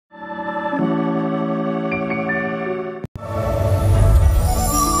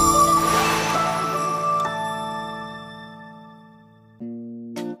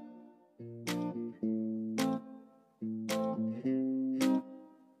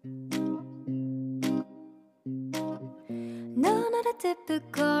a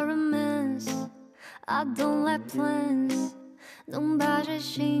typical romance. I don't like plans， 能把谁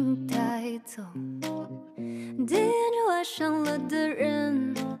心带走？第一眼就爱上了的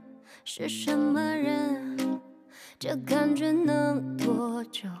人是什么人？这感觉能多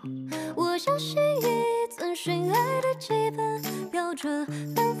久？我相信一遵循爱的基本标准，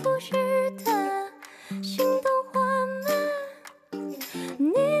反复试探，心动缓慢。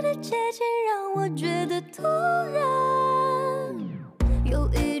你的接近让我觉得突然，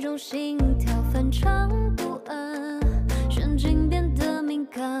有一种心跳反常不安，神经变得敏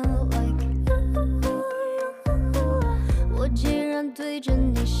感 ，like 我竟然对着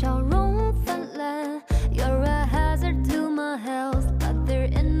你笑容泛滥。You're a hazard to my health, but there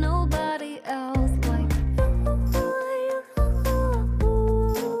ain't nobody else like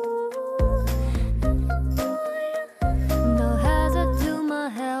no hazard to my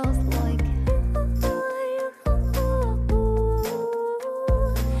health like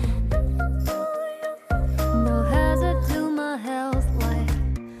no hazard to my health like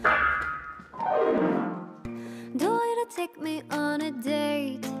Do you take me on a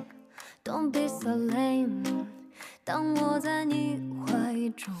date? Don't be so lame， 当我在你怀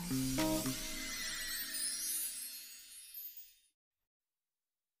中。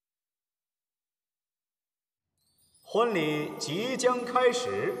婚礼即将开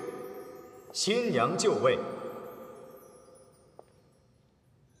始，新娘就位，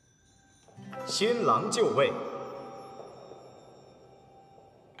新郎就位。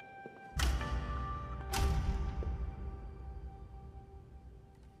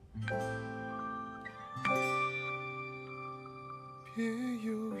别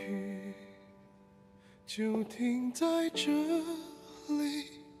犹豫，就停在这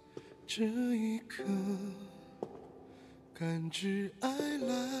里，这一刻，感知爱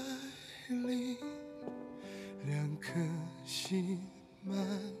来临，两颗心慢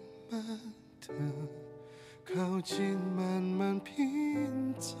慢的靠近，慢慢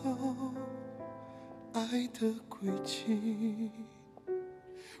拼凑爱的轨迹。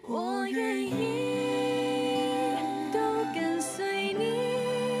我愿意都跟随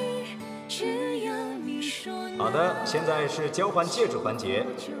你，只要你说。好的，现在是交换戒指环节，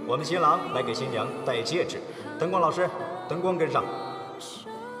我们新郎来给新娘戴戒指。灯光老师，灯光跟上。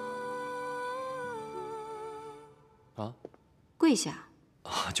啊？跪下。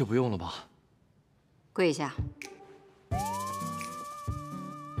啊，就不用了吧？跪下。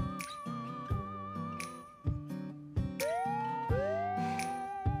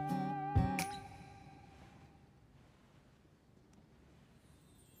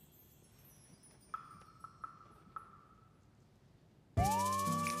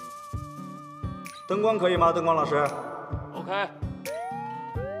灯光可以吗？灯光老师 ？OK。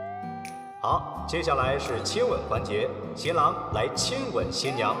好，接下来是亲吻环节，新郎来亲吻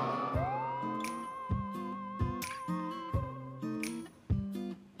新娘。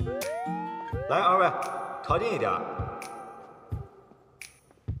来，二位靠近一点。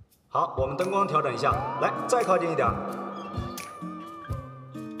好，我们灯光调整一下，来，再靠近一点。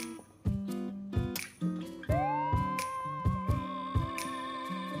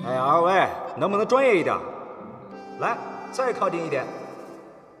哎，二位能不能专业一点？来，再靠近一点。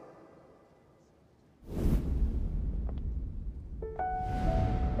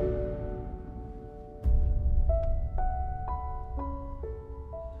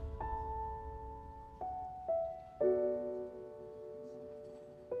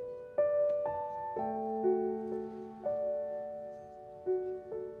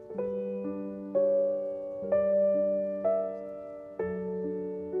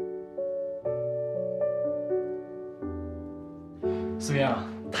思明啊，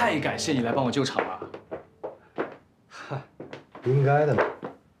太感谢你来帮我救场了。嗨，应该的嘛。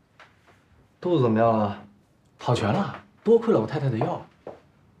肚子怎么样了？好全了，多亏了我太太的药。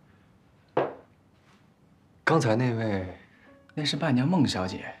刚才那位，那是伴娘孟小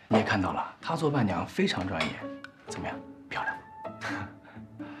姐，你也看到了，她做伴娘非常专业，怎么样？漂亮吗？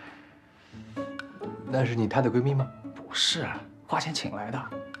那是你太太闺蜜吗？不是，花钱请来的，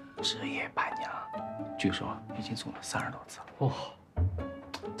职业伴娘，据说已经做了30多次了。哦。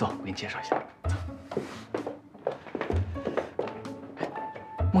走，我给你介绍一下。走。哎，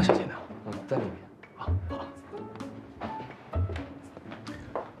孟小姐呢？在里面。好。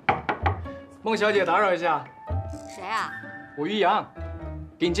孟小姐，打扰一下。谁啊？我于洋，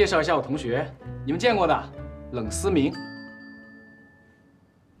给你介绍一下我同学，你们见过的，冷思明。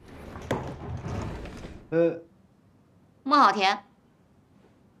孟好恬。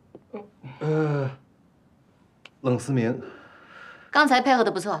冷思明。刚才配合的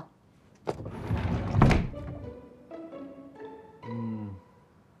不错。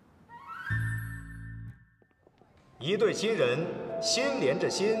一对新人，心连着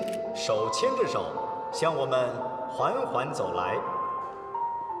心，手牵着手，向我们缓缓走来。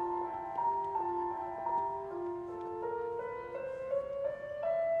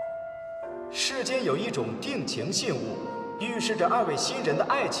世间有一种定情信物，预示着二位新人的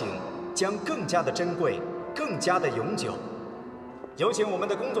爱情将更加的珍贵，更加的永久。有请我们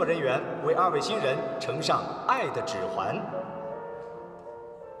的工作人员为二位新人呈上爱的指环。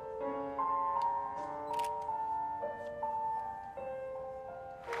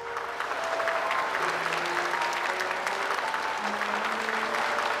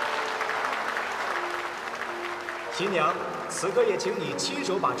新娘，此刻也请你亲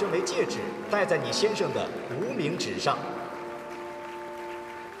手把这枚戒指戴在你先生的无名指上。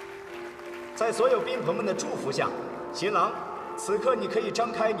在所有宾朋们的祝福下，新郎，此刻你可以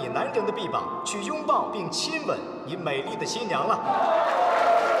张开你男人的臂膀，去拥抱并亲吻你美丽的新娘了。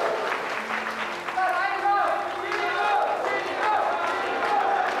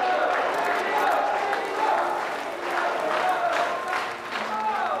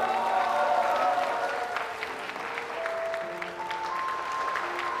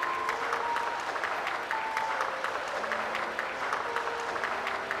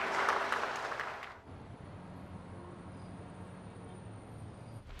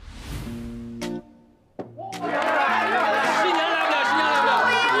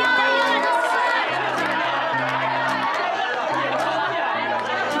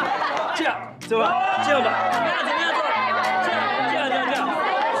对吧？这样吧，怎么样？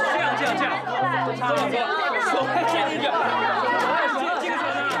差不多，手快牵进去，这个手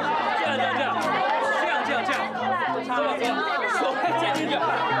呢，这样，差不多，手快牵进去，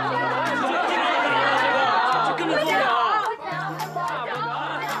就跟着做啊。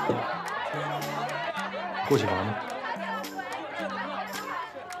过去玩吗？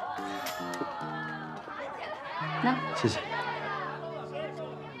那谢谢。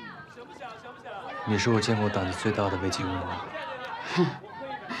你是我见过胆子最大的围棋公王。哼。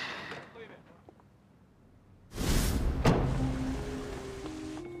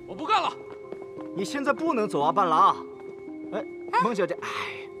我不干了。你现在不能走啊，伴郎。哎，孟小姐，哎，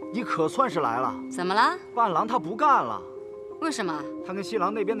你可算是来了。怎么了？伴郎他不干了。为什么？他跟新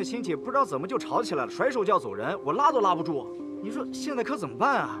郎那边的亲戚不知道怎么就吵起来了，甩手就要走人，我拉都拉不住。你说现在可怎么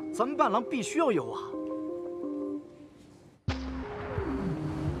办啊？咱们伴郎必须要有啊。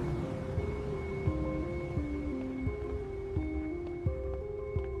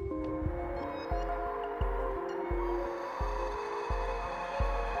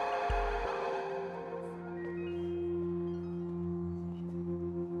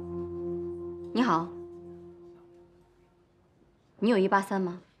你好，你有183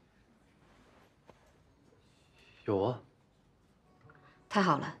吗？有啊。太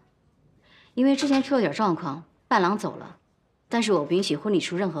好了，因为之前出了点状况，伴郎走了，但是我不允许婚礼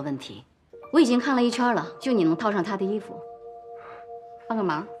出任何问题。我已经看了一圈了，就你能套上他的衣服，帮个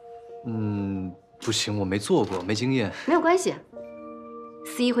忙。不行，我没做过，没经验。没有关系，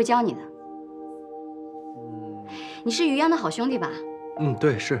司仪会教你的。你是于洋的好兄弟吧？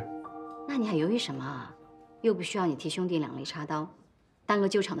对，是。那你还犹豫什么啊？又不需要你替兄弟两肋插刀，当个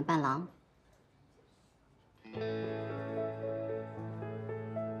救场的伴郎。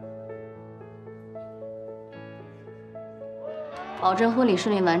保证婚礼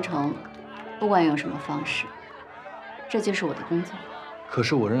顺利完成，不管用什么方式，这就是我的工作。可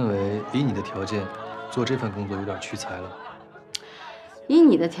是我认为，以你的条件，做这份工作有点屈才了。以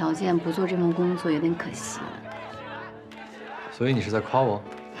你的条件，不做这份工作有点可惜了。所以你是在夸我？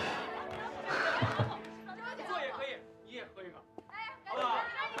做也可以，你也喝一个。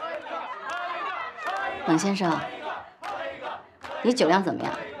冷先生，你酒量怎么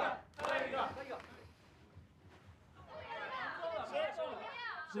样？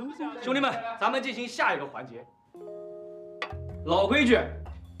兄弟们，咱们进行下一个环节。老规矩，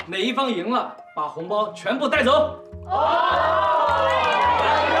哪一方赢了，把红包全部带走。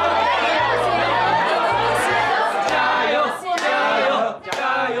加油！加油！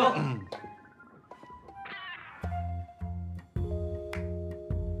加油！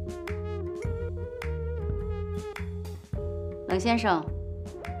冷先生，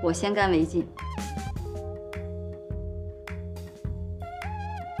我先干为敬。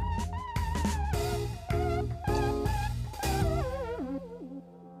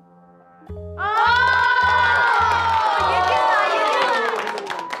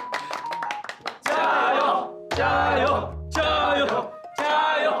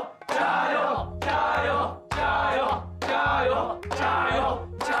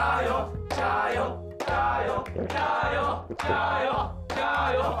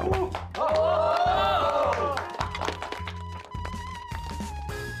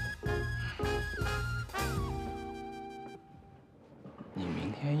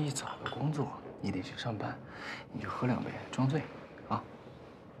明天一早的工作，你得去上班，你就喝2杯装醉，啊，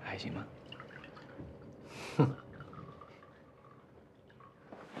还行吗？哼。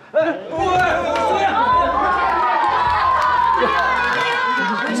哎，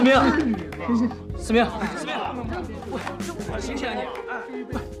思明，思明，思明，我醒起来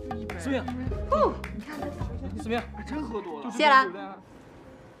你，思明，思明，真喝多了，谢了。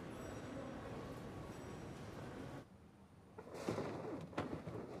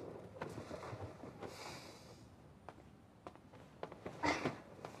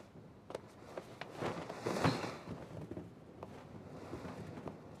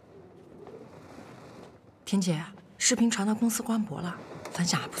田姐，视频传到公司官博了，反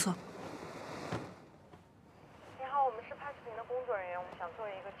响还不错。你好，我们是拍视频的工作人员，我们想做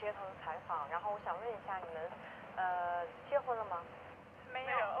一个街头的采访，然后我想问一下，你们结婚了吗？没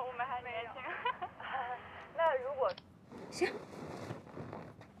有，我们还年轻。那如果行。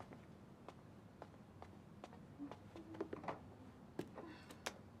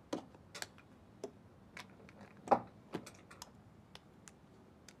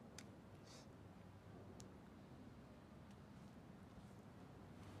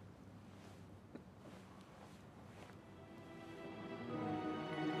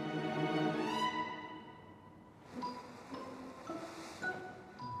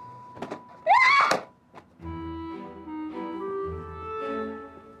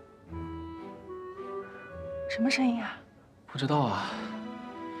什么声音啊？不知道啊，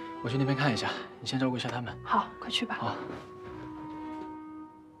我去那边看一下，你先照顾一下他们。好，快去吧。好。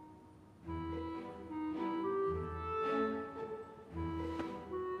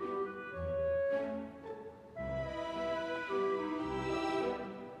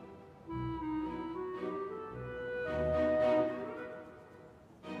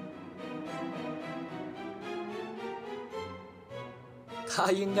他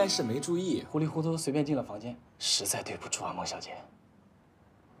应该是没注意，糊里糊涂随便进了房间，实在对不住啊，孟小姐。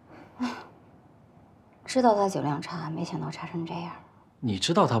知道他酒量差，没想到差成这样。你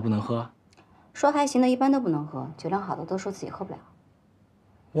知道他不能喝？说还行的，一般都不能喝；酒量好的都说自己喝不了。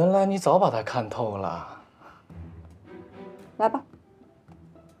原来你早把他看透了。来吧，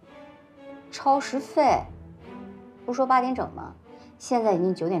超时费，不说8点整吗？现在已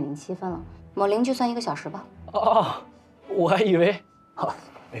经9点07分了，抹0就算1个小时吧。哦，我还以为。好，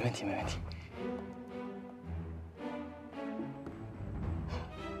没问题，没问题。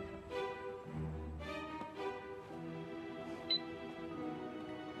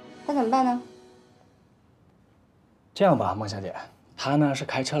那怎么办呢？这样吧，孟小姐，他呢是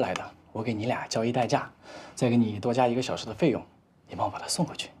开车来的，我给你俩交一代驾，再给你多加1个小时的费用，你帮我把他送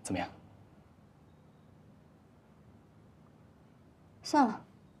回去，怎么样？算了，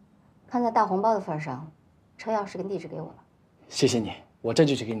看在大红包的份上，车钥匙跟地址给我吧。谢谢你，我这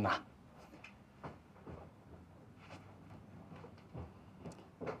就去给你拿。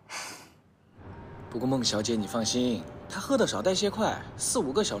不过孟小姐，你放心，她喝的少，代谢快，4、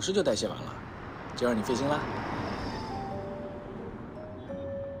5个小时就代谢完了，就让你费心啦。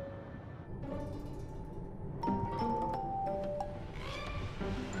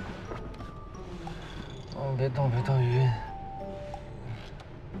别动，别动，晕。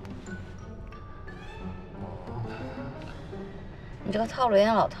你这个套路有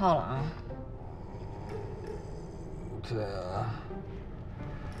点老套了啊。对啊，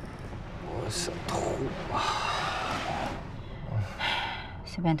我想吐啊。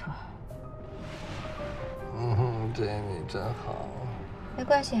随便吐。对你真好。没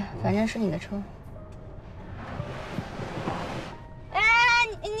关系，反正是你的车。哎，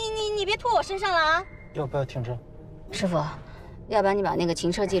你别吐我身上了啊！要不要停车？师傅，要不然你把那个行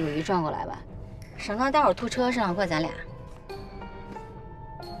车记录仪转过来吧，省得待会儿吐车上怪咱俩。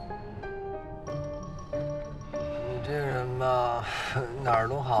你这人吧，哪儿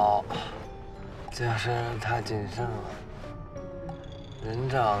都好，就是太谨慎了。人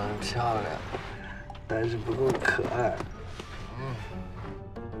长得漂亮，但是不够可爱。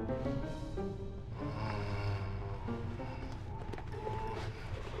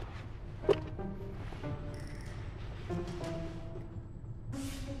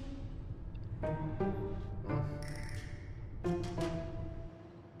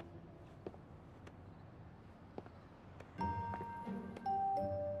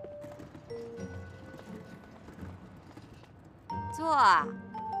坐啊。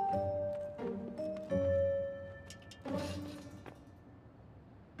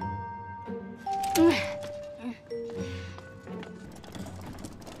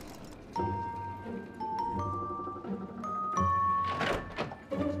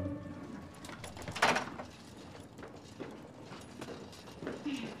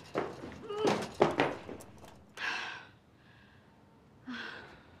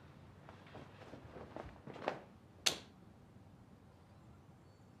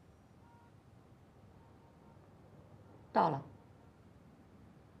到了。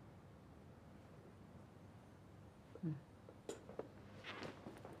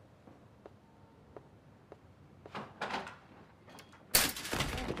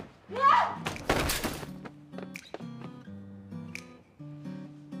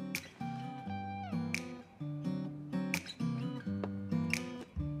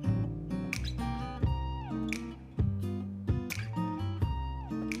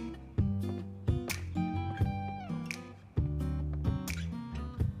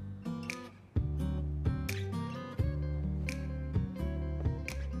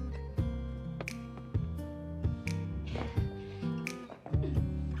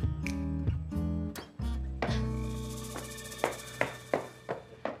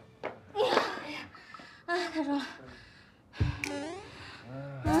太重了。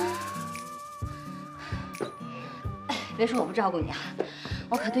别说我不照顾你啊，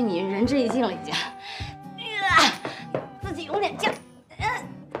我可对你仁至义尽了已经。自己用点劲。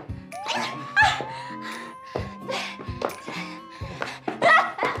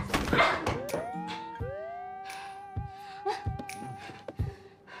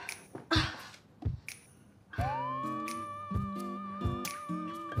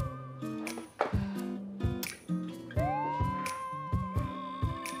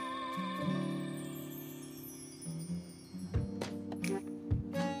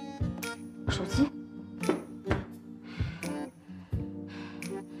手机。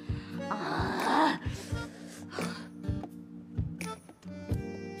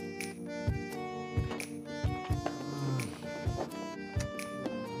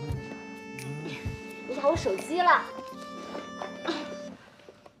你咬我手机了。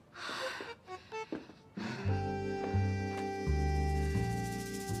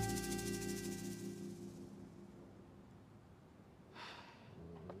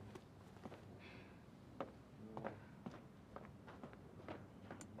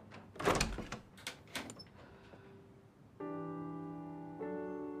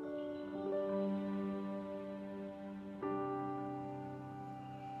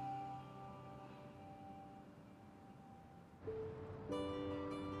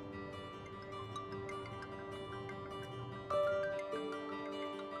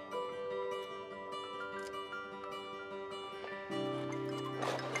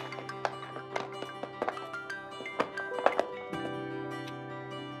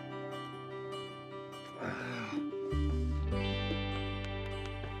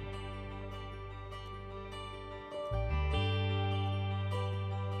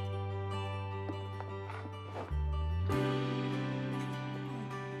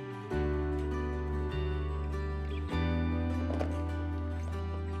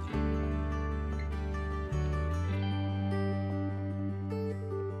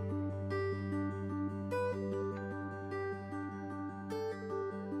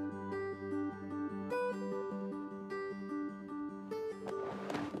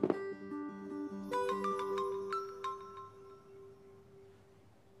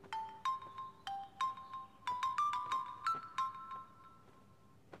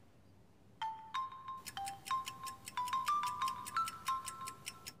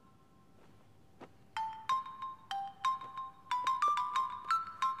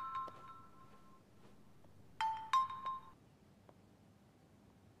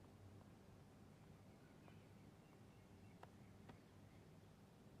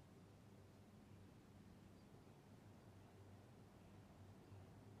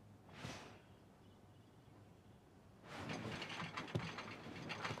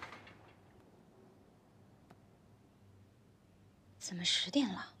怎么10点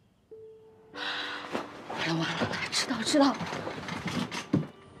了？完了完了，知道。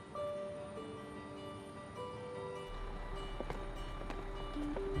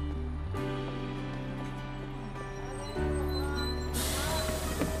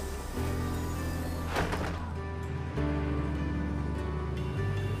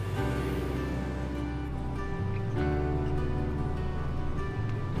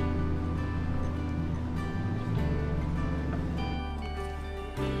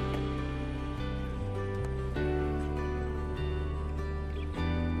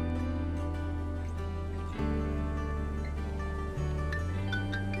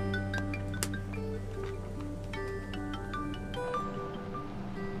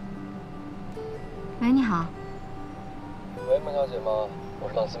喂，你好。喂，孟小姐吗？我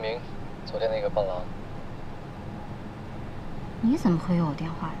是冷思明，昨天那个伴郎。你怎么会有我电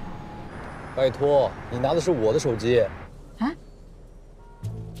话呀？拜托，你拿的是我的手机。啊？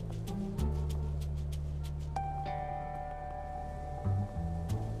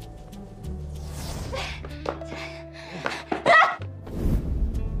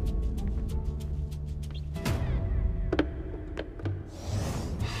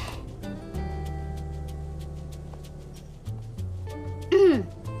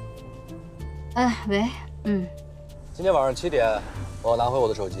哎，喂，今天晚上7点，我要拿回我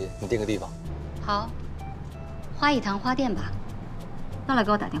的手机，你定个地方。好，花艺堂花店吧。到了给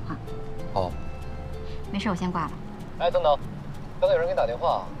我打电话。好。没事，我先挂了。哎，等等，刚才有人给你打电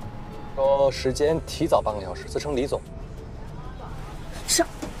话，说时间提早半个小时，自称李总。是。啊？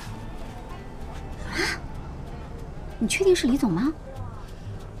你确定是李总吗？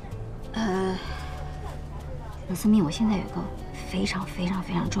冷思明，我现在有个非常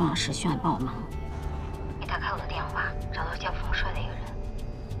重要的事需要你帮我忙。你打开我的电话，找到叫冯帅的一个人，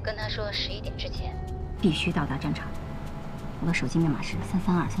跟他说11点之前必须到达战场。我的手机密码是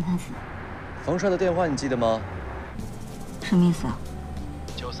332334。冯帅的电话你记得吗？什么意思啊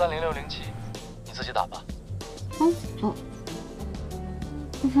？930607，你自己打吧。我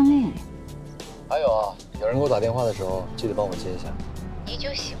不分裂。还有啊，有人给我打电话的时候，记得帮我接一下。你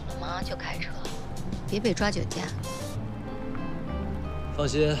酒醒了吗？就开车，别被抓酒驾。放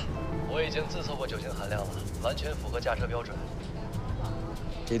心，我已经自测过酒精含量了，完全符合驾车标准。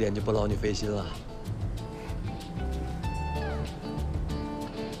这点就不劳你费心了。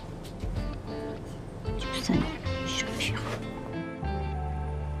93小屁孩。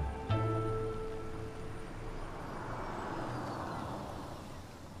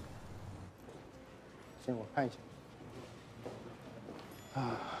行，我看一下。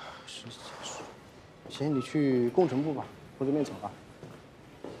实习结束。行，你去工程部吧，我这边走了。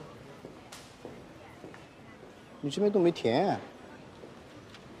你这边都没填，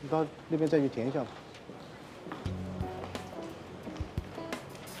你到那边再去填一下吧。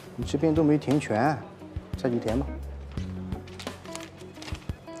你这边都没填全，再去填吧。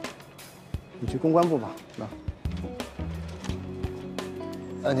你去公关部吧，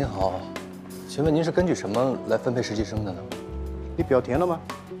那。您好，请问您是根据什么来分配实习生的呢？你表填了吗？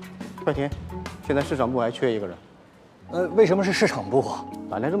快填！现在市场部还缺一个人。为什么是市场部？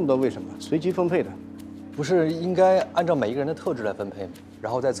哪来这么多为什么？随机分配的。不是应该按照每一个人的特质来分配吗？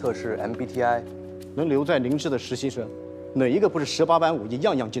然后再测试 MBTI。能留在灵芝的实习生，哪一个不是18般武艺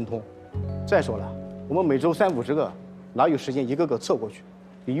样样精通？再说了，我们每周30-50个，哪有时间一个个测过去？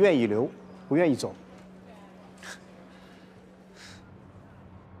你愿意留，不愿意走。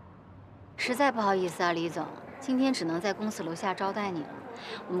实在不好意思啊，李总，今天只能在公司楼下招待你了。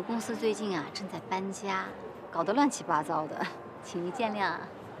我们公司最近啊正在搬家，搞得乱七八糟的，请您见谅啊。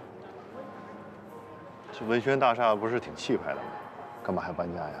这文轩大厦不是挺气派的吗？干嘛还搬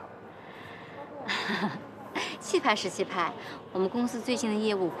家呀？气派是气派，我们公司最近的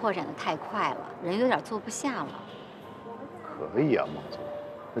业务扩展的太快了，人有点坐不下了。可以啊，孟总，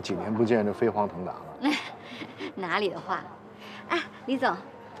这几年不见，这飞黄腾达了。哪里的话，哎，李总，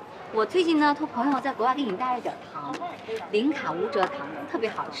我最近呢托朋友在国外给你带了点糖，零卡无蔗糖，特别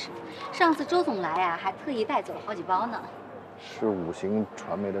好吃。上次周总来啊，还特意带走了好几包呢。是五行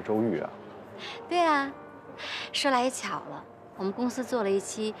传媒的周玉啊？对啊，说来也巧了。我们公司做了一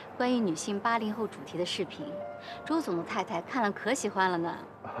期关于女性80后主题的视频，周总的太太看了可喜欢了呢。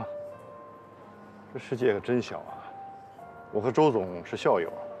这世界可真小啊！我和周总是校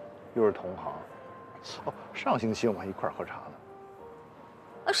友，又是同行。哦，上星期我们还一块喝茶呢。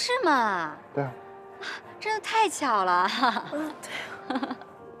哦，是吗？对啊。真的太巧了。对啊。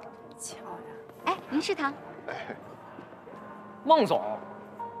巧呀。哎，您吃糖。哎，孟总，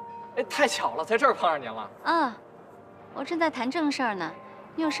哎，太巧了，在这儿碰上您了。嗯。我正在谈正事儿呢，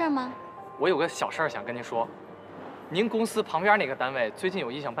你有事儿吗？我有个小事儿想跟您说，您公司旁边那个单位最近有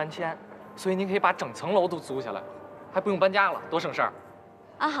意向搬迁，所以您可以把整层楼都租下来，还不用搬家了，多省事儿。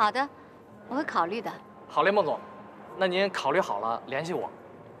啊，好的，我会考虑的。好嘞，孟总，那您考虑好了联系我，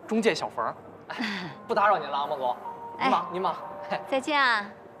中介小冯。不打扰您了啊，孟总，您忙您忙。再见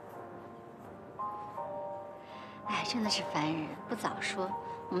啊。哎，真的是烦人，不早说，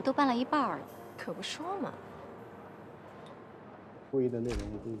我们都搬了一半了。可不说嘛。会议的内容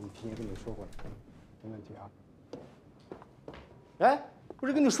我都已经提前跟你说过了，没问题啊。哎，不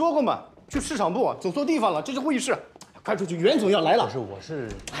是跟你说过吗？去市场部，走错地方了，这是会议室，快出去！袁总要来了。我是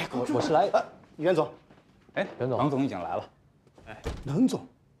来，袁总，哎，袁总，冷总已经来了。哎，冷总，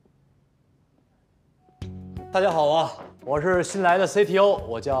大家好啊，我是新来的 CTO，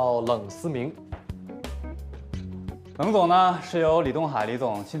 我叫冷思明。冷总呢是由李东海李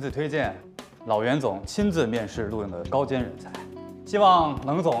总亲自推荐，老袁总亲自面试录用的高尖人才。希望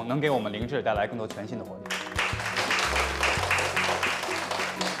冷总能给我们灵智带来更多全新的活力。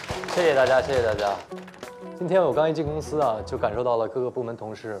谢谢大家，谢谢大家。今天我刚一进公司啊，就感受到了各个部门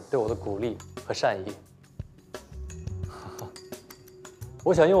同事对我的鼓励和善意。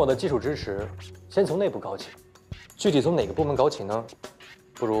我想用我的基础支持，先从内部搞起。具体从哪个部门搞起呢？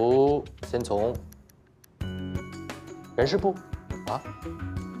不如先从人事部啊。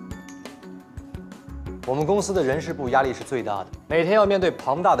我们公司的人事部压力是最大的，每天要面对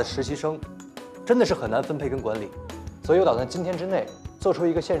庞大的实习生，真的是很难分配跟管理。所以我打算今天之内做出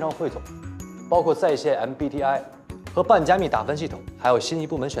一个线上汇总，包括在线 MBTI 和半加密打分系统，还有心仪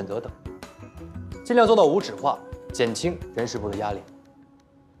部门选择等，尽量做到无纸化，减轻人事部的压力。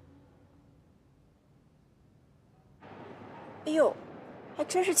哎呦，还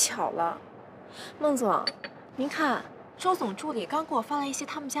真是巧了，孟总，您看，周总助理刚给我发了一些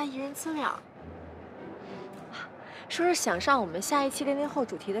他们家艺人资料，说是想上我们下一期00后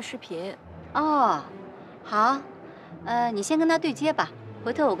主题的视频。哦，好，你先跟他对接吧，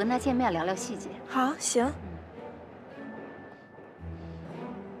回头我跟他见面聊聊细节。好，行。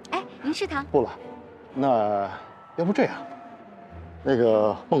哎，您吃糖？不了，那要不这样，那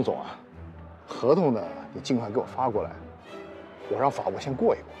个孟总啊，合同呢，你尽快给我发过来。我让法务先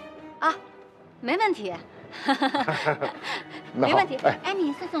过一过啊，没问题，没问题。哎，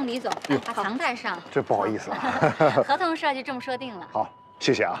你送送李总，把糖带上。这不好意思啊，合同是就这么说定了。好，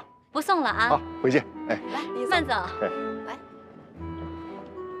谢谢啊。不送了啊。好，回见。哎，来，慢走。哎，来。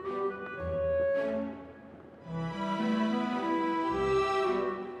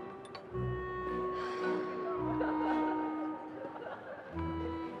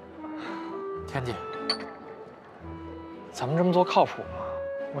田姐。咱们这么做靠谱吗？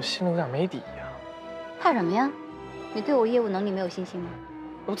我心里有点没底呀。怕什么呀？你对我业务能力没有信心吗？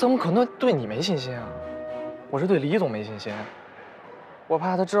我怎么可能对你没信心啊？我是对李总没信心。我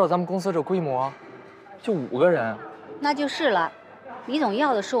怕他知道咱们公司这规模，就5个人。那就是了。李总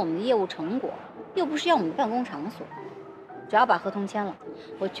要的是我们的业务成果，又不是要我们的办公场所。只要把合同签了，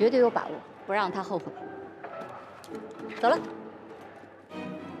我绝对有把握不让他后悔。走了。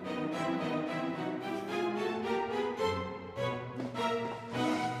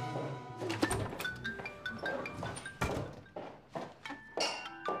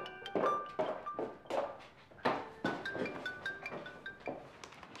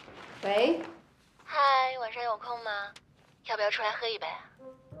喂，嗨，晚上有空吗？要不要出来喝一杯？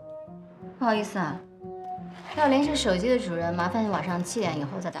不好意思啊，要联系手机的主人，麻烦你晚上7点以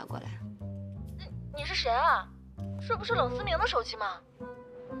后再打过来。你是谁啊？这不是冷思明的手机吗？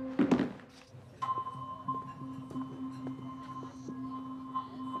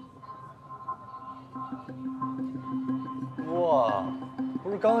哇，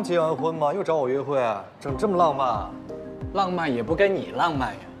不是刚结完婚吗？又找我约会，整这么浪漫？浪漫也不跟你浪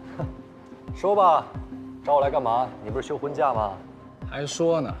漫呀。说吧，找我来干嘛？你不是休婚假吗？还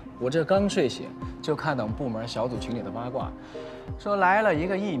说呢，我这刚睡醒就看到部门小组群里的八卦，说来了一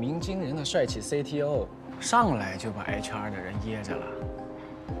个一鸣惊人的帅气 CTO， 上来就把 HR 的人噎着了。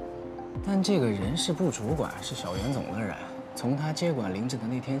但这个人事部主管是小袁总的人，从他接管林志的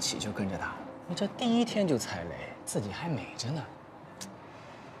那天起就跟着他，你这第一天就踩雷，自己还美着呢。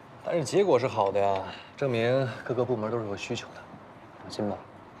但是结果是好的呀，证明各个部门都是有需求的。放心吧，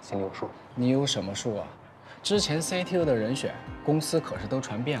心里有数。你有什么数啊？之前 CTO 的人选，公司可是都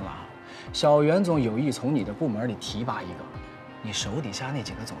传遍了。小袁总有意从你的部门里提拔一个，你手底下那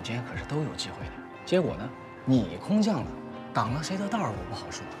几个总监可是都有机会的。结果呢，你空降了，挡了谁的道我不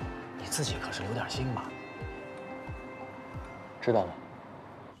好说，你自己可是留点心吧。知道了。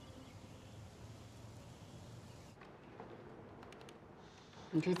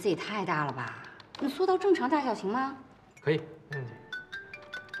你这字也太大了吧？你缩到正常大小行吗？可以，没问题。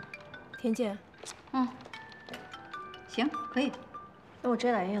田姐，行，可以。那我直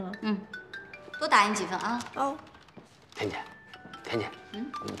接打印了。多打印几份啊。哦。田姐，田姐，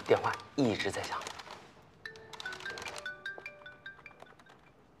你电话一直在响。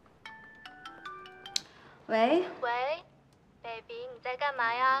喂。喂 ，baby， 你在干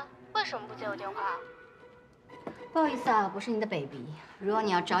嘛呀？为什么不接我电话？不好意思啊，不是你的 baby。如果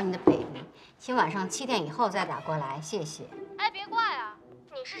你要找你的 baby， 请晚上7点以后再打过来，谢谢。哎，别挂呀！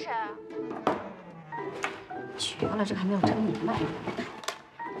你是谁啊？绝了，这个还没有整明白。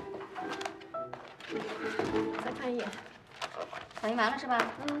再看一眼。打印完了是吧？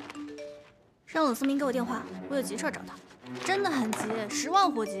让冷思明给我电话，我有急事找他，真的很急，10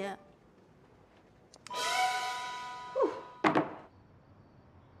万火急。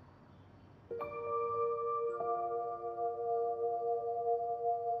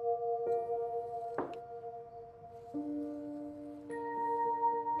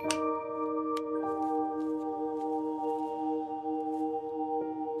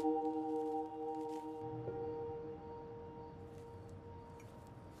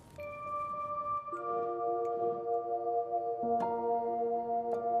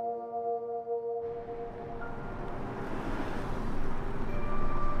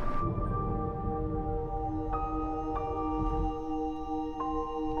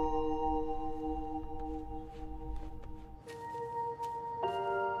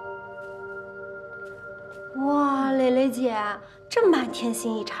哇，蕾蕾姐，这满天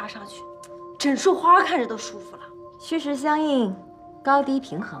心意插上去，整束花看着都舒服了。虚实相应，高低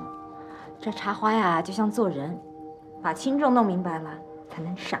平衡。这插花呀，就像做人，把轻重弄明白了，才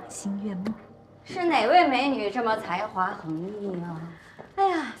能赏心悦目。是哪位美女这么才华横溢啊？哎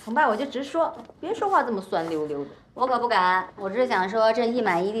呀，崇拜我就直说，别说话这么酸溜溜的。我可不敢，我只是想说，这一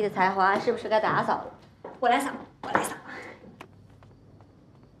满一地的才华是不是该打扫了？我来扫，我来扫。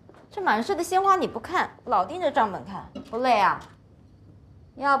这满室的鲜花你不看，老盯着账本看，不累啊？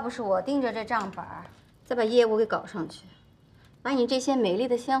要不是我盯着这账本儿，再把业务给搞上去，把你这些美丽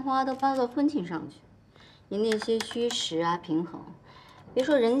的鲜花都搬到婚庆上去，你那些虚实啊平衡，别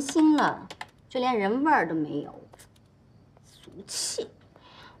说人心了，就连人味儿都没有。俗气，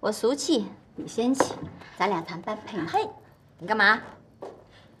我俗气，你仙气，咱俩谈般配嘛。嘿，你干嘛？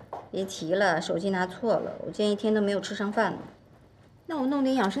别提了，手机拿错了，我今天一天都没有吃上饭呢。那我弄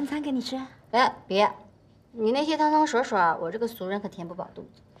点养生餐给你吃。别，你那些汤汤水水，我这个俗人可填不饱肚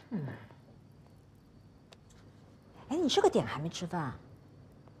子。哎，你这个点还没吃饭？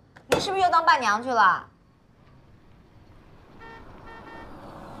你是不是又当伴娘去了？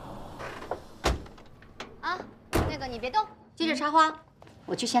啊，那个你别动，接着插花，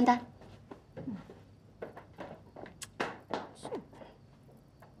我去签单。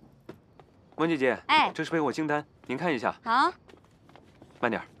温姐姐，哎，这是备货清单，您看一下。好。慢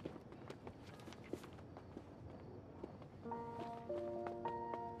点。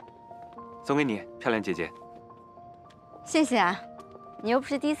送给你，漂亮姐姐。谢谢啊，你又不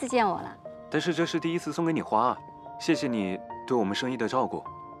是第一次见我了。但是这是第一次送给你花啊，谢谢你对我们生意的照顾。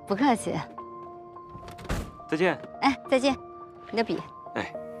不客气。再见。哎，再见。你的笔。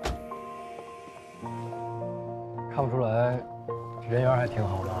哎。看不出来，人缘还挺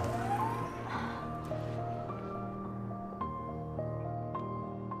好的。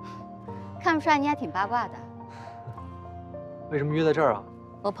看不出来你还挺八卦的。为什么约在这儿啊？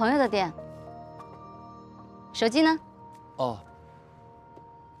我朋友的店。手机呢？哦。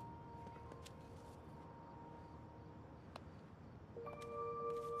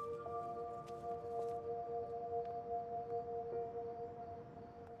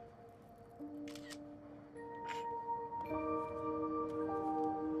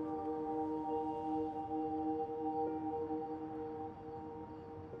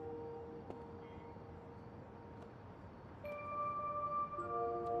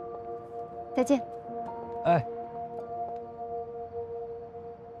再见。哎，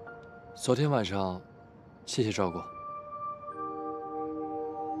昨天晚上，谢谢照顾。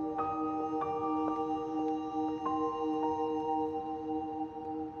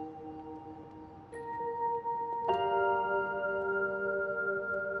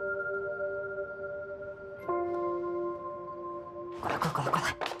过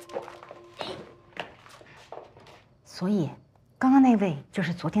来。所以，刚刚那位就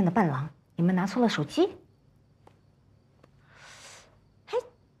是昨天的伴郎。你们拿错了手机？哎，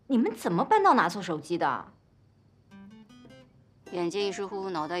你们怎么办到拿错手机的？眼睛一疏忽，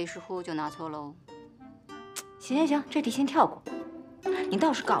脑袋一疏忽就拿错喽。行，这题先跳过。你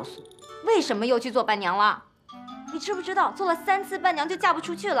倒是告诉我，为什么又去做伴娘了？你知不知道做了3次伴娘就嫁不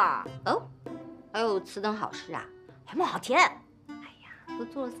出去了？哦，还有此等好事啊？哎，孟好恬，都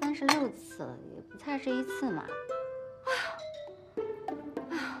做了36次了，也不差这1次嘛。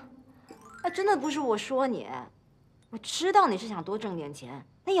真的不是我说你，我知道你是想多挣点钱，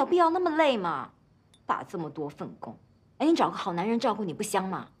那有必要那么累吗？打这么多份工，哎，你找个好男人照顾你不香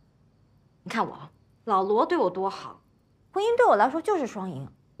吗？你看我，老罗对我多好，婚姻对我来说就是双赢。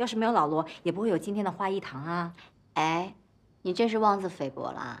要是没有老罗，也不会有今天的花艺堂啊。哎，你真是妄自菲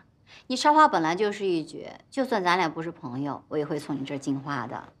薄了。你插花本来就是一绝，就算咱俩不是朋友，我也会从你这儿进花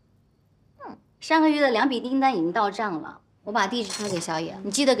的。上个月的2笔订单已经到账了。我把地址发给小野，你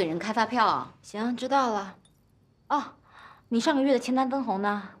记得给人开发票啊。行，知道了。哦，你上个月的签单分红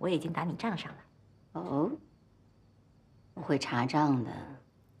呢？我已经打你账上了。哦，我会查账的。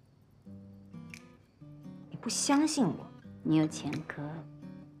你不相信我？你有前科。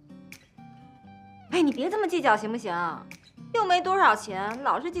哎，你别这么计较行不行？又没多少钱，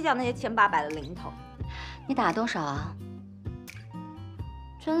老是计较那些千800的零头。你打多少啊？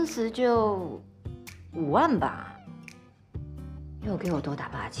真死就5万吧。又给我多打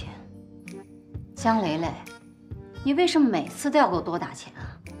8000，江蕾蕾，你为什么每次都要给我多打钱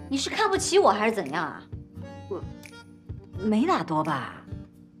啊？你是看不起我还是怎样啊？我没打多吧？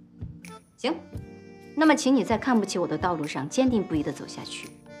行，那么请你在看不起我的道路上坚定不移地走下去，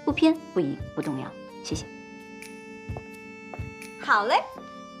不偏不倚不动摇，谢谢。好嘞。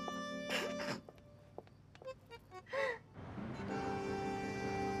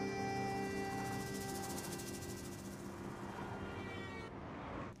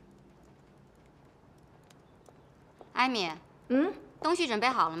艾米，东西准备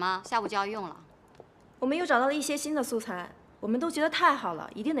好了吗？下午就要用了。我们又找到了一些新的素材，我们都觉得太好了，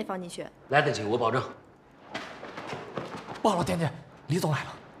一定得放进去。来得及，我保证。报了，甜甜，李总来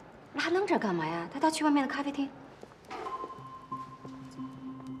了。那还愣着干嘛呀？带他去外面的咖啡厅。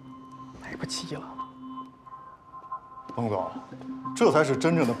来不及了。彭总，这才是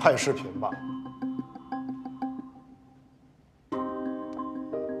真正的拍视频吧？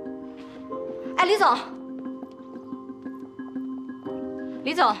哎，李总，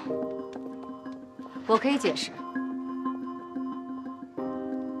李总，我可以解释。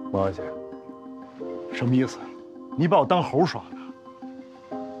王小姐，什么意思？你把我当猴耍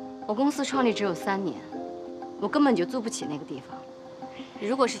呢？我公司创立只有3年，我根本就租不起那个地方。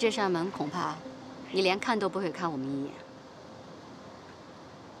如果是这扇门，恐怕你连看都不会看我们一眼。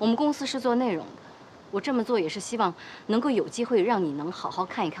我们公司是做内容的，我这么做也是希望能够有机会让你能好好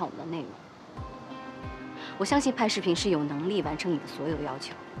看一看我们的内容。我相信拍视频是有能力完成你的所有要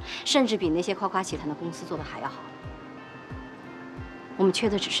求，甚至比那些夸夸其谈的公司做的还要好。我们缺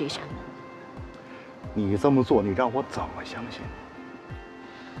的只是一扇门。你这么做，你让我怎么相信？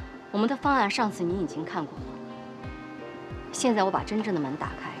我们的方案上次你已经看过了，现在我把真正的门打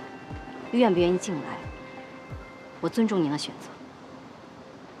开，愿不愿意进来？我尊重您的选择。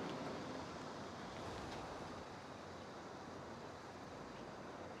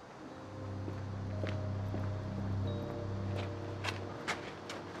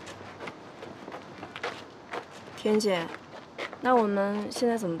田姐，那我们现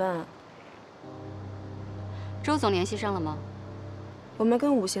在怎么办啊？周总联系上了吗？我们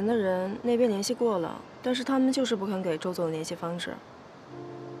跟5贤的人那边联系过了，但是他们就是不肯给周总的联系方式。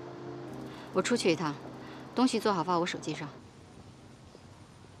我出去一趟，东西做好发我手机上。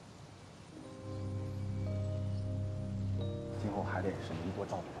今后还得是您多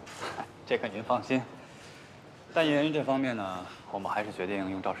照顾。这个您放心。代言人这方面呢，我们还是决定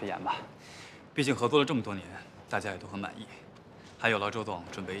用赵诗妍吧，毕竟合作了这么多年，大家也都很满意。还有劳周总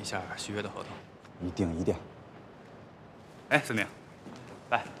准备一下续约的合同。一定一定。哎，思明，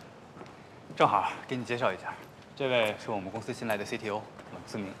来，正好给你介绍一下，这位是我们公司新来的 CTO 冷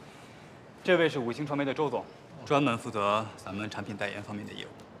思明，这位是5星传媒的周总，专门负责咱们产品代言方面的业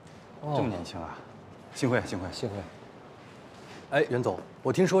务。这么年轻啊！幸会，幸会，幸会。哎，袁总，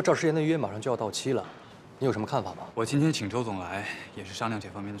我听说赵诗妍的约马上就要到期了，你有什么看法吗？我今天请周总来，也是商量这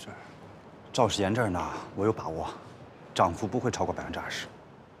方面的事儿。赵诗妍这儿呢，我有把握，涨幅不会超过20%，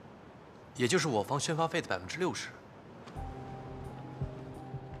也就是我方宣发费的60%。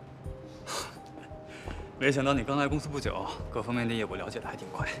没想到你刚来公司不久，各方面的业务了解的还挺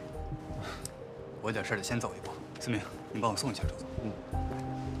快。我有点事得先走一步，思明，您帮我送一下周总。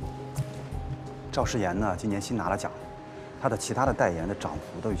赵诗妍呢，今年新拿了奖，她的其他的代言的涨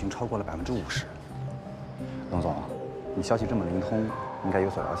幅都已经超过了50%。冷总，你消息这么灵通，应该有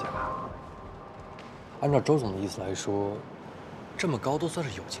所了解吧？按照周总的意思来说，这么高都算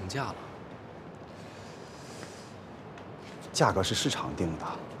是友情价了。价格是市场定的。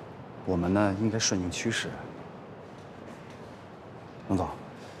我们呢，应该顺应趋势。龙总，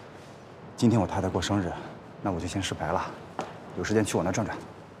今天我太太过生日，那我就先失陪了，有时间去我那转转。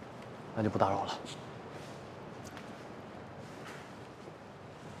那就不打扰了。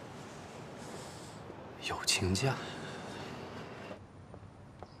友情价。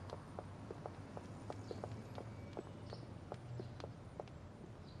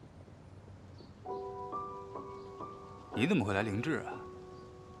你怎么会来凌志啊？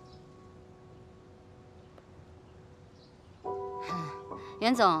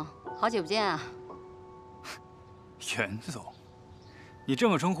袁总，好久不见啊！袁总，你这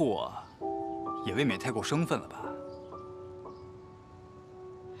么称呼我，也未免太过生分了吧？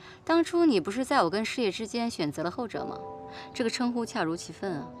当初你不是在我跟事业之间选择了后者吗？这个称呼恰如其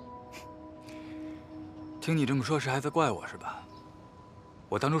分啊。听你这么说，是还在怪我是吧？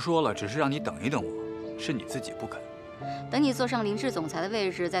我当初说了，只是让你等一等我，是你自己不肯。等你坐上凌志总裁的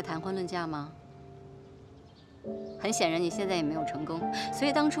位置再谈婚论嫁吗？很显然，你现在也没有成功，所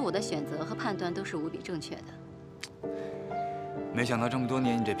以当初我的选择和判断都是无比正确的。没想到这么多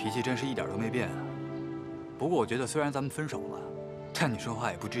年，你这脾气真是一点都没变啊。不过我觉得，虽然咱们分手了，但你说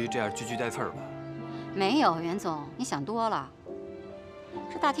话也不至于这样句句带刺儿吧？没有，袁总，你想多了。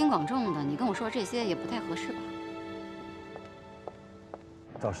这大庭广众的，你跟我说这些也不太合适吧？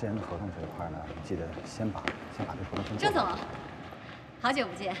赵诗妍的合同这一块呢，记得先把这合同先做。周总，好久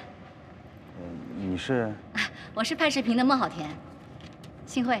不见。你是？我是拍视频的孟好恬，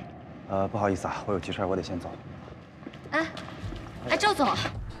幸会。不好意思啊，我有急事，我得先走。哎，周总，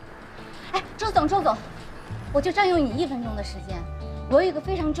周总，我就占用你1分钟的时间，我有一个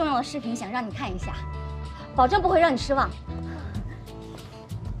非常重要的视频想让你看一下。保证不会让你失望。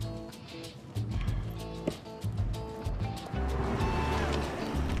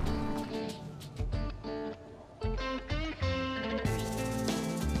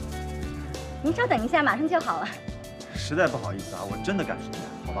您稍等一下，马上就好了。实在不好意思啊，我真的赶时间，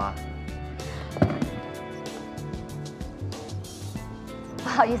好吧？不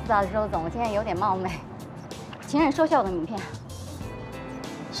好意思啊，周总，我今天有点冒昧。情人说笑的名片。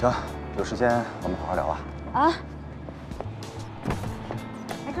行，有时间我们好好聊啊。啊？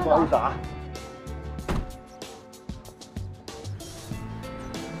哎，周总。不好意思啊。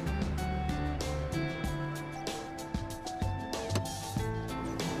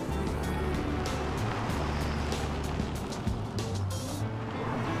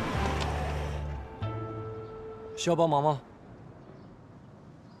需要帮忙吗？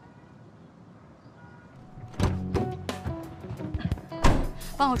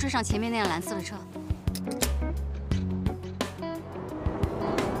帮我追上前面那辆蓝色的车。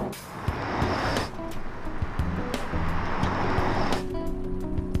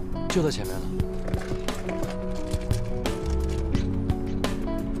就在前面了。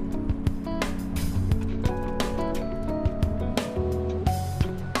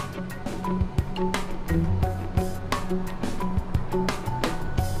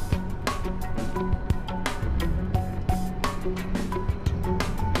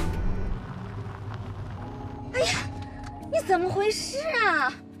怎么回事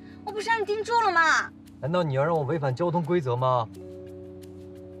啊？我不是让你盯住了吗？难道你要让我违反交通规则吗？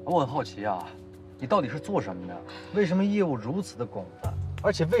我很好奇啊，你到底是做什么的？为什么业务如此的广泛，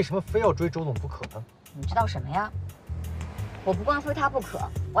而且为什么非要追周总不可呢？你知道什么呀？我不光非他不可，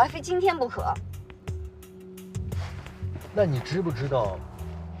我还非今天不可。那你知不知道，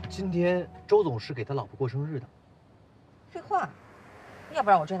今天周总是给他老婆过生日的？废话，要不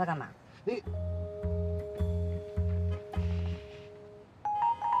然我追他干嘛？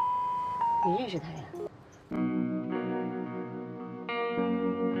你认识他呀？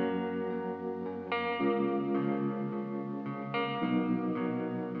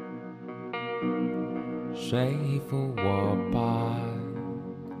说服我吧，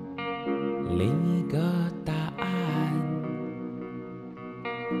另一个答案。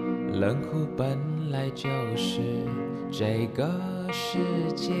冷酷本来就是这个世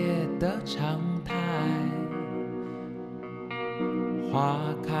界的常态。花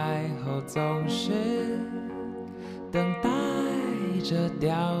开后总是等待着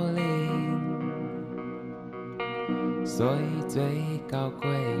凋零，所以最高贵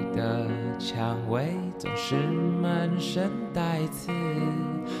的蔷薇总是满身带刺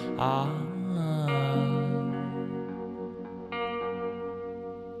啊。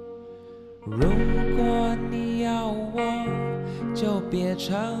如果你要我，就别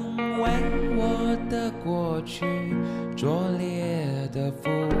成为我的过去，拙劣的复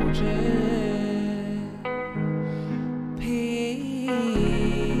制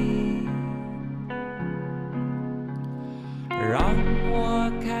品，让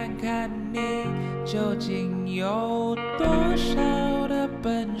我看看你究竟有多少的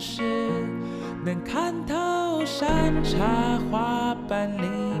本事，能看透山茶花瓣里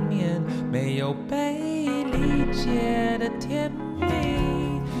面没有被理解的甜蜜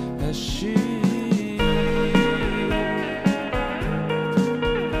和虚。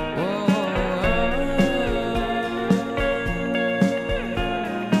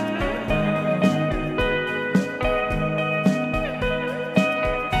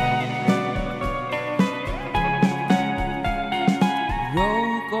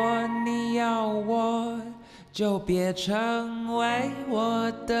就别成为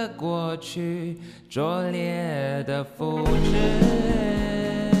我的过去，拙劣的复制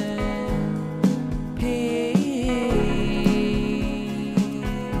品，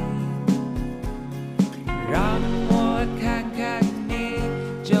让我看看你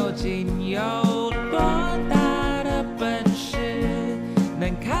究竟有多大的本事，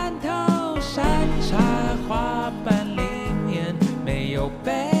能看透山茶花瓣里面没有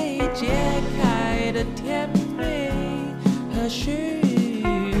被解开的甜蜜和虚。